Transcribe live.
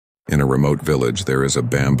In a remote village, there is a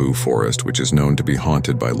bamboo forest which is known to be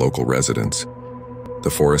haunted by local residents. The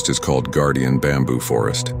forest is called Guardian Bamboo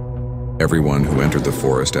Forest. Everyone who entered the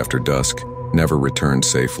forest after dusk never returned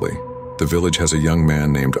safely. The village has a young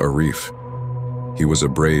man named Arif. He was a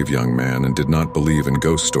brave young man and did not believe in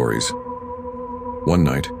ghost stories. One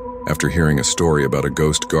night, after hearing a story about a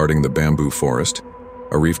ghost guarding the bamboo forest,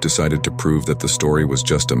 Arif decided to prove that the story was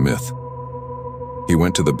just a myth. He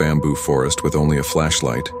went to the bamboo forest with only a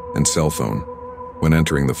flashlight and cell phone. When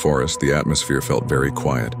entering the forest, the atmosphere felt very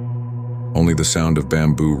quiet. Only the sound of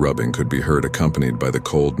bamboo rubbing could be heard, accompanied by the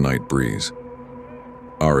cold night breeze.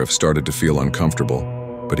 Arif started to feel uncomfortable,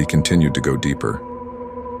 but he continued to go deeper.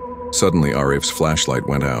 Suddenly, Arif's flashlight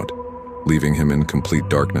went out, leaving him in complete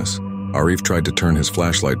darkness. Arif tried to turn his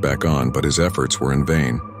flashlight back on, but his efforts were in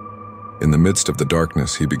vain. In the midst of the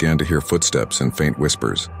darkness, he began to hear footsteps and faint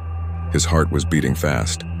whispers. His heart was beating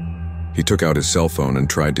fast. He took out his cell phone and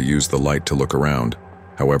tried to use the light to look around.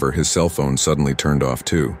 However, his cell phone suddenly turned off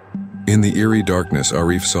too. In the eerie darkness,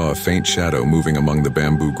 Arif saw a faint shadow moving among the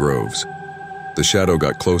bamboo groves. The shadow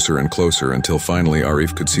got closer and closer until finally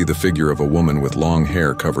Arif could see the figure of a woman with long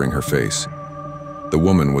hair covering her face. The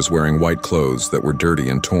woman was wearing white clothes that were dirty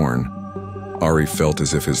and torn. Arif felt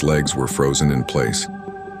as if his legs were frozen in place.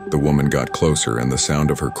 The woman got closer and the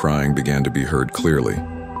sound of her crying began to be heard clearly.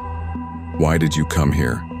 "Why did you come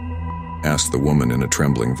here?" asked the woman in a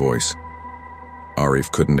trembling voice.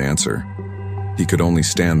 Arif couldn't answer. He could only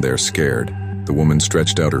stand there scared. The woman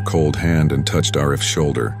stretched out her cold hand and touched Arif's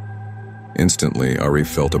shoulder. Instantly, Arif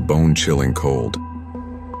felt a bone-chilling cold.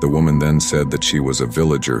 The woman then said that she was a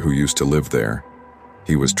villager who used to live there.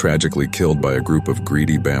 He was tragically killed by a group of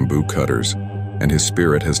greedy bamboo cutters, and his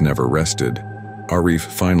spirit has never rested. Arif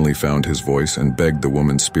finally found his voice and begged the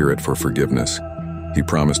woman's spirit for forgiveness. He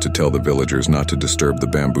promised to tell the villagers not to disturb the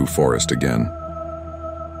bamboo forest again.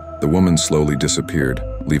 The woman slowly disappeared,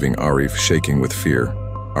 leaving Arif shaking with fear.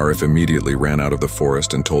 Arif immediately ran out of the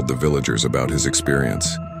forest and told the villagers about his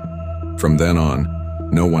experience. From then on,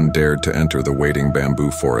 no one dared to enter the waiting bamboo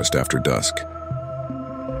forest after dusk.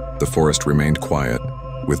 The forest remained quiet,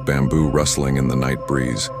 with bamboo rustling in the night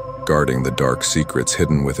breeze, guarding the dark secrets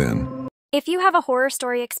hidden within. If you have a horror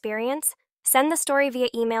story experience, send the story via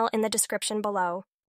email in the description below.